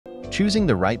Choosing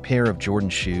the right pair of Jordan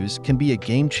shoes can be a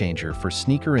game changer for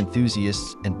sneaker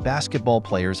enthusiasts and basketball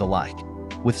players alike.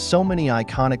 With so many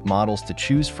iconic models to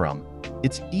choose from,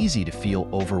 it's easy to feel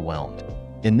overwhelmed.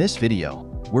 In this video,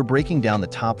 we're breaking down the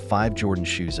top 5 Jordan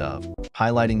shoes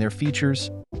highlighting their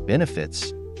features,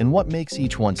 benefits, and what makes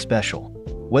each one special.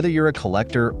 Whether you're a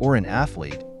collector or an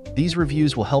athlete, these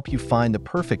reviews will help you find the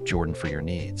perfect Jordan for your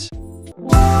needs.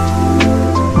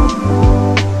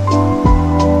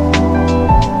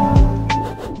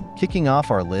 Kicking off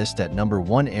our list at number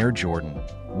 1, Air Jordan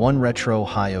 1 Retro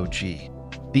High OG.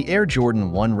 The Air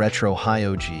Jordan 1 Retro High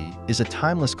OG is a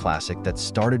timeless classic that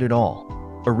started it all.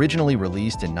 Originally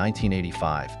released in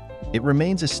 1985, it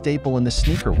remains a staple in the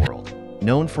sneaker world,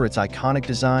 known for its iconic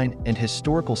design and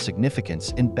historical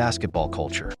significance in basketball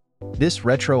culture. This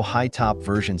retro high-top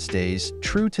version stays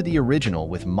true to the original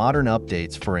with modern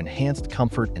updates for enhanced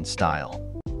comfort and style.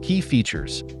 Key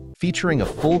features: featuring a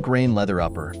full-grain leather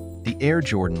upper, the Air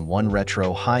Jordan 1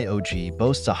 Retro High OG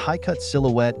boasts a high-cut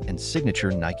silhouette and signature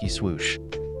Nike swoosh.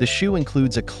 The shoe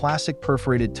includes a classic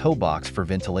perforated toe box for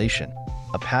ventilation,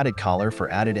 a padded collar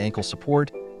for added ankle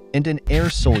support, and an air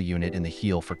sole unit in the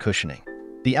heel for cushioning.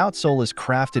 The outsole is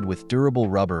crafted with durable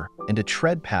rubber and a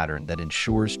tread pattern that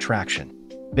ensures traction.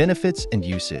 Benefits and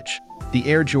usage: the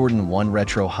Air Jordan 1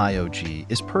 Retro High OG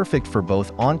is perfect for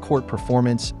both on-court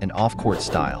performance and off-court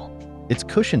style. Its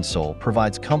cushioned sole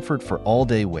provides comfort for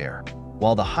all-day wear,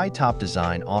 while the high-top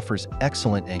design offers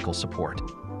excellent ankle support.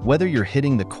 Whether you're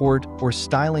hitting the court or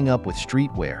styling up with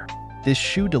streetwear, this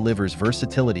shoe delivers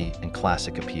versatility and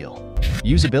classic appeal.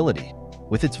 Usability: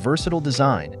 with its versatile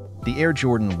design, the Air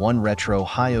Jordan 1 Retro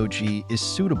High OG is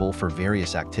suitable for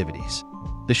various activities.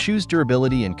 The shoe's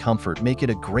durability and comfort make it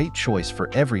a great choice for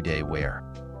everyday wear,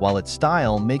 while its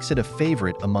style makes it a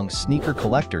favorite among sneaker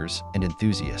collectors and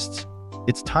enthusiasts.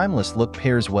 Its timeless look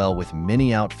pairs well with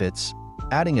many outfits,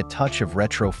 adding a touch of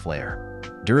retro flair.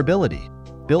 Durability: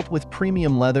 built with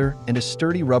premium leather and a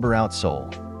sturdy rubber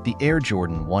outsole, the Air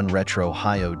Jordan 1 Retro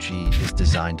High OG is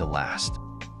designed to last.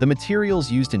 The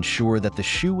materials used ensure that the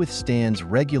shoe withstands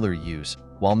regular use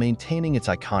while maintaining its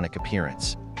iconic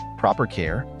appearance. Proper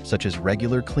care, such as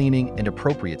regular cleaning and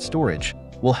appropriate storage,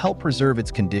 will help preserve its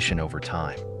condition over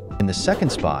time. In the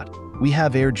second spot, we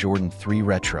have Air Jordan 3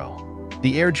 Retro.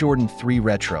 The Air Jordan 3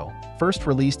 Retro, first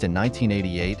released in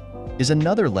 1988, is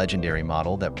another legendary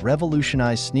model that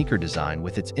revolutionized sneaker design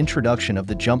with its introduction of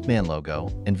the Jumpman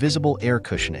logo and visible air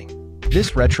cushioning.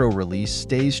 This retro release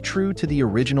stays true to the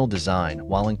original design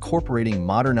while incorporating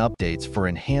modern updates for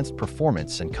enhanced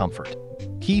performance and comfort.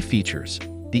 Key features: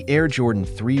 the Air Jordan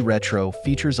 3 Retro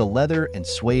features a leather and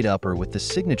suede upper with the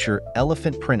signature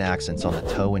elephant print accents on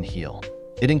the toe and heel.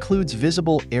 It includes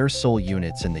visible air sole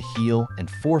units in the heel and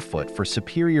forefoot for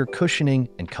superior cushioning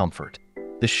and comfort.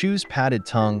 The shoe's padded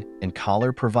tongue and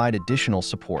collar provide additional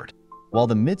support, while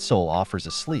the midsole offers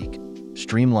a sleek,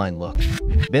 streamlined look.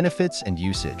 Benefits and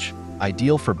usage: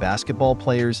 ideal for basketball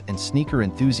players and sneaker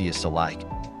enthusiasts alike,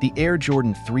 the Air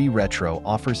Jordan 3 Retro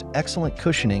offers excellent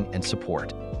cushioning and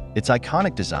support. Its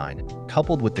iconic design,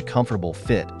 coupled with the comfortable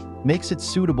fit, makes it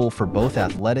suitable for both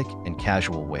athletic and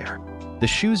casual wear. The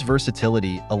shoe's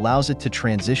versatility allows it to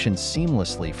transition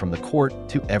seamlessly from the court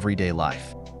to everyday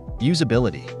life.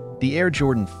 Usability: the Air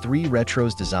Jordan 3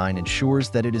 Retro's design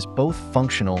ensures that it is both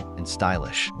functional and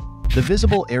stylish. The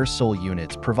visible air sole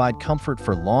units provide comfort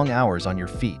for long hours on your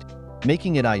feet,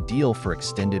 making it ideal for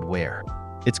extended wear.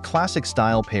 Its classic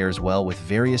style pairs well with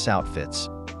various outfits,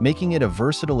 making it a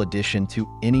versatile addition to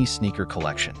any sneaker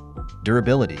collection.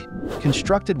 Durability: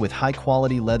 constructed with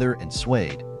high-quality leather and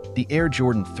suede, the Air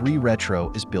Jordan 3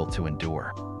 Retro is built to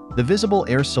endure. The visible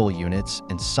air sole units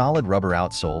and solid rubber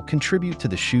outsole contribute to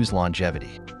the shoe's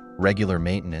longevity. Regular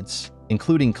maintenance,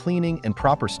 including cleaning and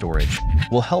proper storage,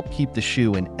 will help keep the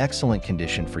shoe in excellent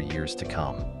condition for years to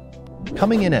come.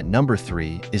 Coming in at number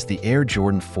 3 is the Air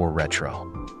Jordan 4 Retro.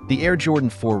 The Air Jordan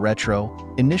 4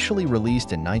 Retro, initially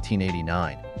released in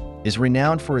 1989, is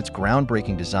renowned for its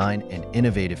groundbreaking design and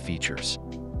innovative features.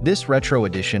 This retro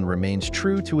edition remains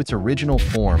true to its original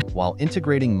form while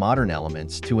integrating modern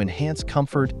elements to enhance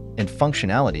comfort and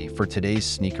functionality for today's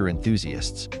sneaker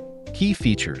enthusiasts. Key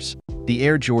features: the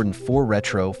Air Jordan 4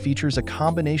 Retro features a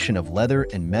combination of leather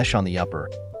and mesh on the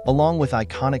upper, along with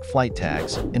iconic flight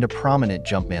tags and a prominent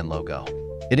Jumpman logo.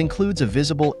 It includes a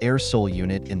visible air sole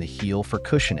unit in the heel for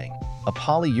cushioning, a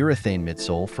polyurethane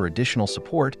midsole for additional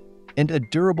support, and a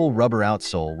durable rubber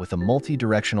outsole with a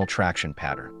multi-directional traction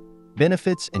pattern.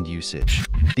 Benefits and usage: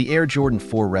 the Air Jordan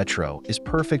 4 Retro is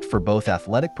perfect for both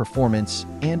athletic performance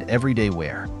and everyday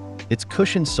wear. Its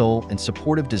cushioned sole and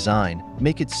supportive design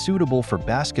make it suitable for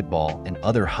basketball and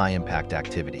other high-impact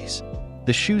activities.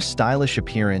 The shoe's stylish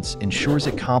appearance ensures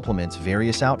it complements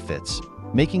various outfits,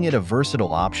 making it a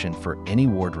versatile option for any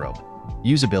wardrobe.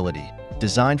 Usability.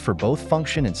 Designed for both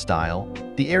function and style,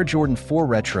 the Air Jordan 4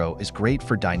 Retro is great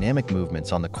for dynamic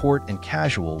movements on the court and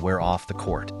casual wear off the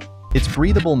court. Its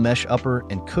breathable mesh upper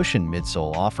and cushioned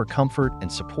midsole offer comfort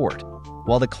and support,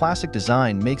 while the classic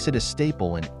design makes it a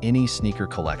staple in any sneaker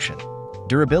collection.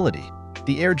 Durability.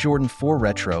 The Air Jordan 4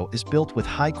 Retro is built with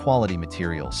high-quality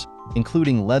materials,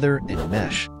 including leather and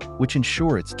mesh, which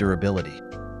ensure its durability.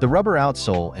 The rubber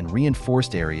outsole and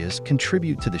reinforced areas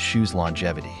contribute to the shoe's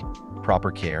longevity.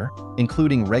 Proper care,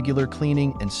 including regular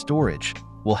cleaning and storage,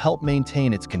 will help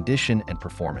maintain its condition and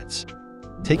performance.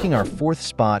 Taking our fourth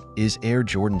spot is Air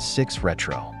Jordan 6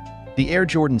 Retro. The Air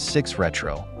Jordan 6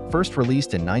 Retro, first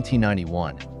released in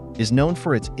 1991, is known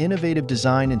for its innovative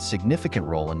design and significant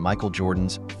role in Michael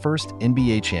Jordan's first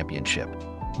NBA championship.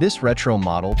 This retro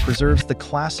model preserves the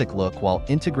classic look while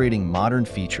integrating modern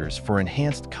features for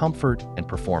enhanced comfort and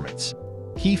performance.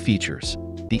 Key features.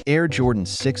 The Air Jordan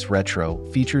 6 Retro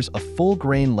features a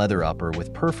full-grain leather upper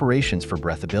with perforations for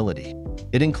breathability.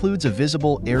 It includes a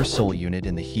visible air sole unit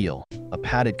in the heel, a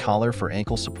padded collar for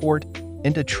ankle support,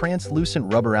 and a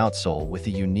translucent rubber outsole with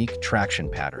a unique traction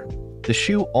pattern. The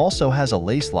shoe also has a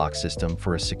lace lock system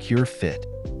for a secure fit.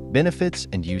 Benefits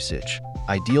and usage.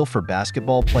 Ideal for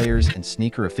basketball players and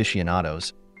sneaker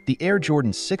aficionados, the Air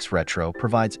Jordan 6 Retro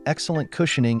provides excellent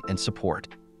cushioning and support.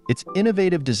 Its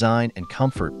innovative design and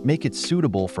comfort make it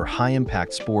suitable for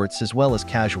high-impact sports as well as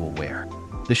casual wear.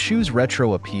 The shoe's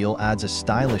retro appeal adds a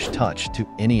stylish touch to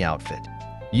any outfit.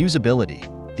 Usability.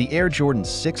 The Air Jordan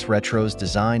 6 Retro's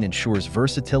design ensures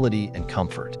versatility and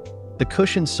comfort. The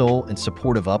cushioned sole and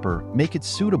supportive upper make it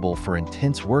suitable for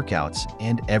intense workouts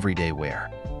and everyday wear.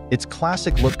 Its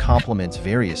classic look complements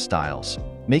various styles,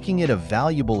 making it a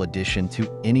valuable addition to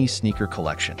any sneaker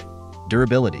collection.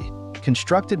 Durability.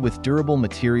 Constructed with durable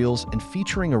materials and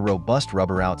featuring a robust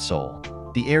rubber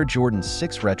outsole, the Air Jordan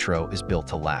 6 Retro is built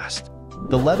to last.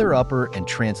 The leather upper and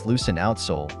translucent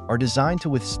outsole are designed to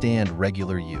withstand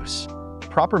regular use.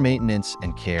 Proper maintenance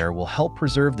and care will help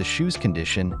preserve the shoe's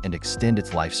condition and extend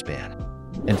its lifespan.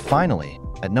 And finally,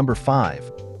 at number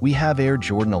 5, we have Air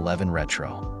Jordan 11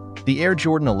 Retro. The Air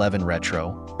Jordan 11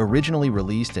 Retro, originally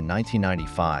released in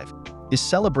 1995, is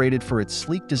celebrated for its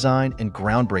sleek design and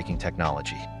groundbreaking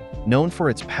technology. Known for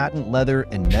its patent leather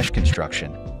and mesh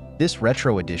construction, this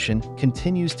retro edition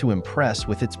continues to impress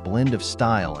with its blend of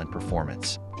style and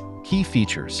performance. Key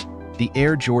features. The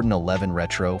Air Jordan 11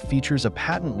 Retro features a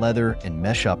patent leather and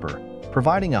mesh upper,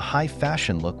 providing a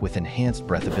high-fashion look with enhanced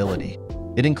breathability.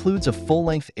 It includes a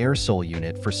full-length air sole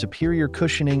unit for superior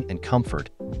cushioning and comfort,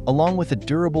 along with a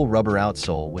durable rubber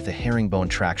outsole with a herringbone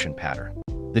traction pattern.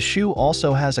 The shoe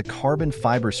also has a carbon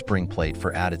fiber spring plate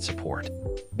for added support.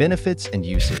 Benefits and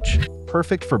usage.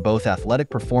 Perfect for both athletic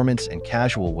performance and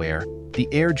casual wear, the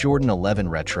Air Jordan 11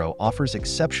 Retro offers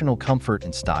exceptional comfort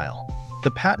and style.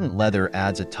 The patent leather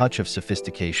adds a touch of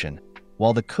sophistication,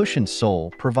 while the cushioned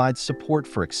sole provides support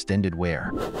for extended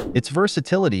wear. Its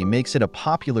versatility makes it a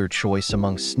popular choice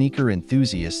among sneaker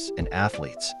enthusiasts and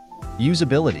athletes.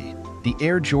 Usability. The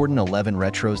Air Jordan 11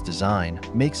 Retro's design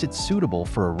makes it suitable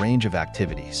for a range of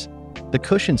activities. The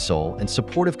cushioned sole and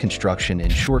supportive construction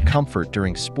ensure comfort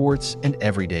during sports and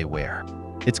everyday wear.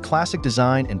 Its classic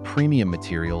design and premium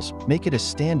materials make it a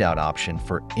standout option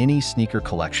for any sneaker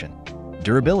collection.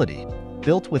 Durability.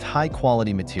 Built with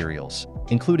high-quality materials,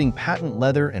 including patent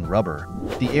leather and rubber,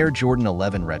 the Air Jordan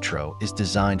 11 Retro is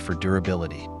designed for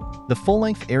durability. The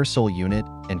full-length air sole unit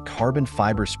and carbon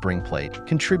fiber spring plate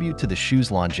contribute to the shoe's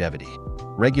longevity.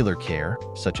 Regular care,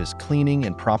 such as cleaning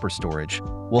and proper storage,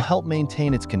 will help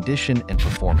maintain its condition and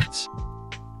performance.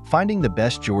 Finding the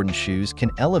best Jordan shoes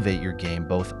can elevate your game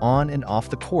both on and off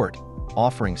the court,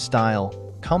 offering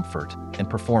style, comfort, and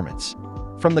performance.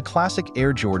 From the classic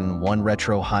Air Jordan 1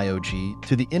 Retro High OG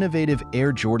to the innovative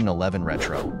Air Jordan 11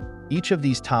 Retro, each of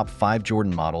these top 5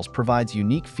 Jordan models provides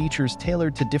unique features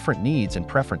tailored to different needs and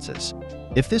preferences.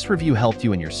 If this review helped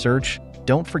you in your search,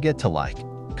 don't forget to like,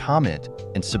 comment,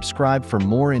 and subscribe for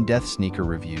more in-depth sneaker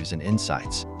reviews and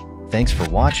insights. Thanks for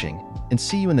watching, and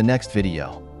see you in the next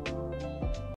video.